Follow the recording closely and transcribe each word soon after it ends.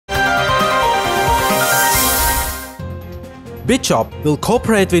BitJob will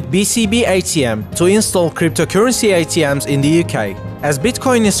cooperate with BCB-ATM to install cryptocurrency ATMs in the UK. As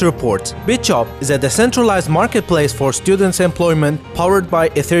Bitcoinist reports, BitJob is a decentralized marketplace for students' employment powered by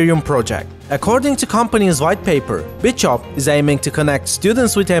Ethereum project. According to company's white paper, BitJob is aiming to connect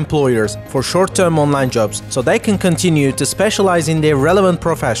students with employers for short-term online jobs so they can continue to specialize in their relevant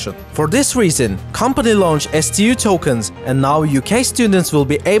profession. For this reason, company launched STU tokens, and now UK students will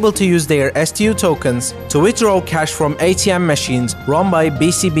be able to use their STU tokens to withdraw cash from ATM machines run by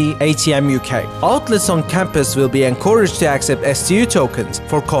BCB-ATM UK. Outlets on campus will be encouraged to accept STU tokens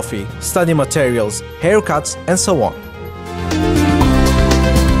for coffee, study materials, haircuts, and so on.